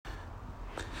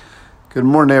Good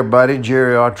morning, everybody.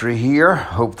 Jerry Autry here.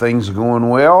 Hope things are going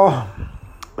well.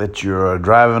 That you're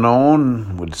driving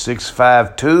on with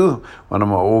 652, one of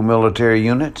my old military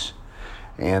units.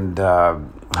 And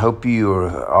hope you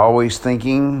are always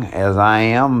thinking, as I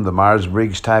am, the Myers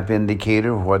Briggs type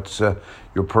indicator. What's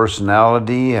your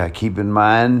personality? Keep in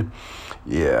mind,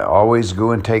 always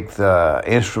go and take the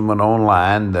instrument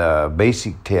online. The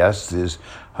basic test is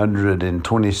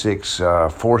 126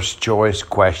 forced choice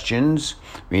questions,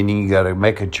 meaning you got to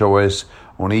make a choice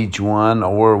on each one,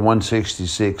 or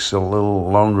 166, a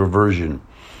little longer version.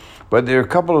 But there are a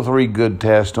couple of three good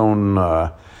tests on,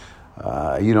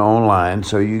 online,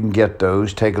 so you can get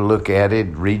those. Take a look at it,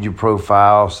 read your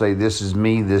profile, say this is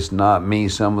me, this not me,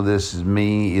 some of this is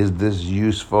me, is this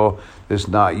useful, this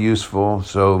not useful,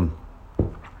 so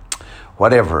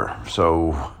whatever.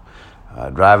 So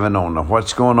driving on.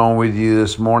 What's going on with you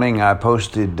this morning? I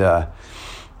posted this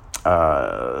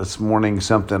morning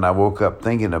something I woke up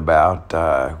thinking about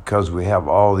because we have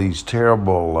all these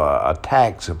terrible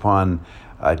attacks upon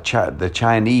the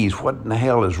Chinese. What in the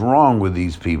hell is wrong with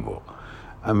these people?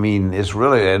 I mean, it's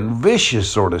really vicious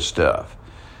sort of stuff.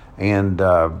 And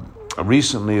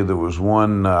recently there was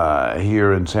one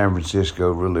here in San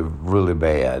Francisco really, really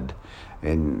bad.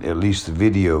 And at least the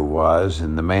video was,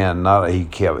 and the man he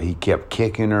kept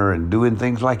kicking her and doing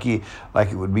things like it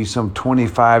would be some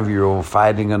 25-year-old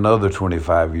fighting another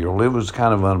 25-year-old. It was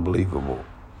kind of unbelievable.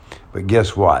 But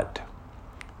guess what?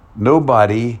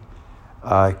 Nobody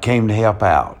came to help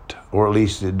out, or at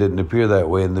least it didn't appear that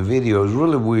way in the video. It was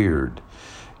really weird.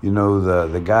 You know,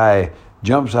 the guy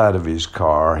jumps out of his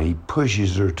car, he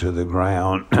pushes her to the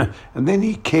ground, and then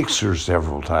he kicks her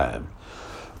several times.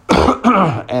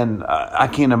 And I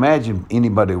can't imagine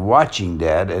anybody watching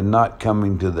that and not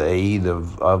coming to the aid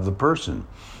of the person.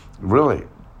 Really.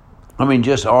 I mean,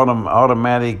 just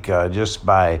automatic, just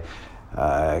by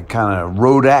kind of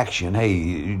road action. Hey,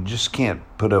 you just can't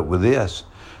put up with this.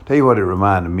 Tell you what it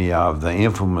reminded me of, the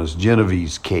infamous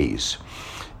Genovese case.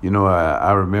 You know,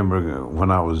 I remember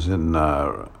when I was in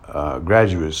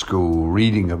graduate school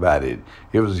reading about it.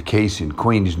 It was a case in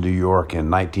Queens, New York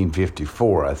in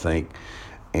 1954, I think.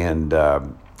 And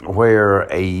where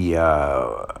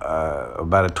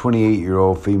about a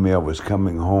 28-year-old female was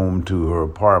coming home to her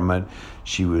apartment.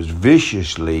 She was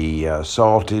viciously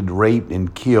assaulted, raped,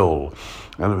 and killed.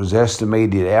 And it was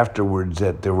estimated afterwards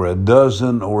that there were a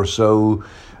dozen or so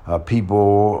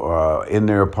people in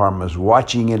their apartments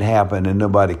watching it happen, and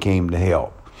nobody came to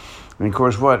help. And of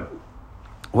course, what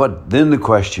then the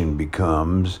question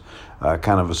becomes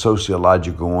kind of a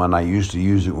sociological one. I used to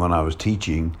use it when I was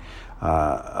teaching.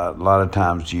 A lot of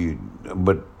times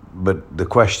but the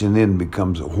question then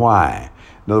becomes why.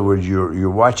 In other words, you're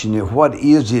watching it. What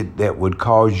is it that would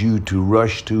cause you to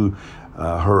rush to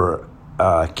her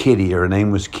Kitty? Her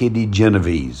name was Kitty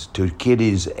Genovese, to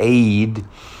Kitty's aid,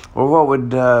 or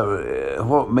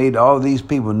what made all these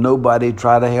people, nobody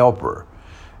try to help her?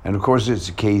 And of course, it's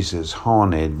a case that's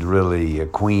haunted really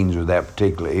Queens or that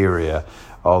particular area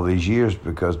all these years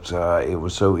because it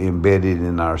was so embedded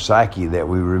in our psyche that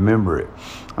we remember it.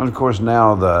 And of course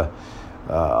now the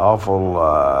awful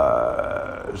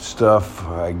stuff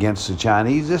against the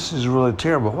Chinese, this is really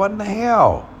terrible. What in the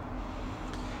hell?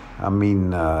 I mean,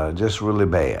 just really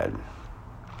bad.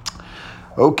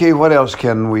 Okay, what else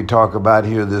can we talk about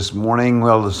here this morning?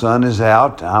 Well, the sun is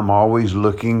out. I'm always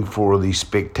looking for the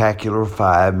spectacular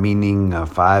 5, meaning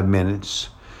 5 minutes.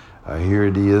 Here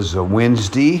it is, a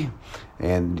Wednesday.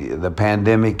 And the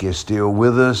pandemic is still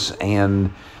with us,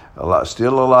 and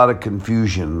still a lot of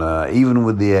confusion, even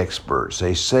with the experts.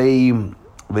 They say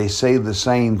the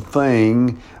same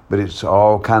thing, but it's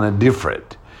all kind of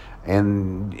different,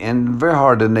 and very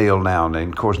hard to nail down.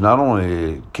 And of course, not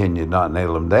only can you not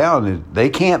nail them down, they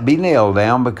can't be nailed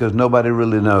down because nobody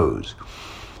really knows.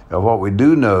 What we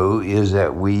do know is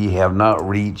that we have not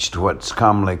reached what's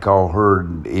commonly called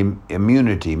herd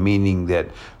immunity, meaning that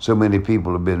so many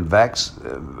people have been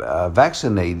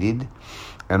vaccinated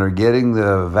and are getting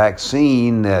the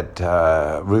vaccine that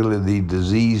really the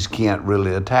disease can't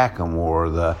really attack them, or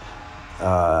I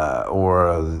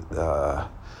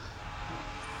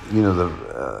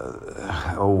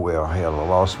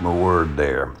lost my word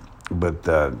there. But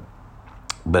the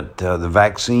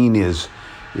vaccine is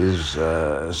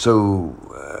so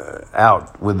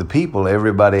out with the people.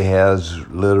 Everybody has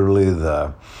literally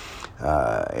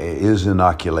is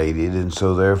inoculated, and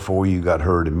so therefore you got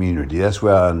herd immunity. That's the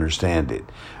way I understand it.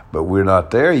 But we're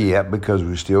not there yet because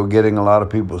we're still getting a lot of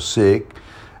people sick,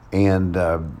 and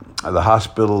the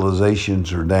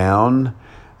hospitalizations are down,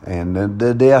 and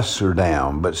the deaths are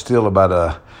down, but still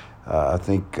about I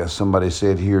think somebody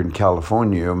said here in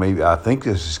California, or maybe I think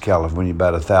this is California,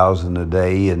 about 1,000 a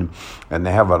day, and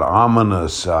they have an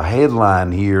ominous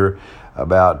headline here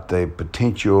about the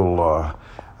potential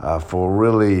for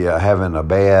really having a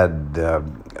bad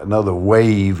another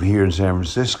wave here in San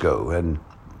Francisco, and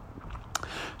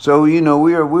so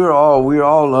we're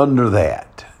all under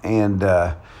that, and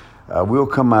we'll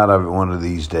come out of it one of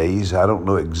these days. I don't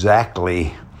know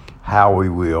exactly how we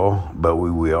will, but we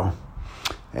will,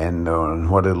 and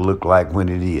what it'll look like when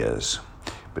it is.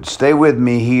 But stay with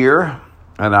me here,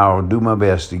 and I'll do my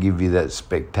best to give you that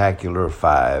spectacular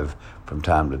 5 from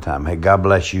time to time. Hey, God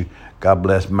bless you. God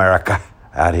bless America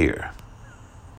out here.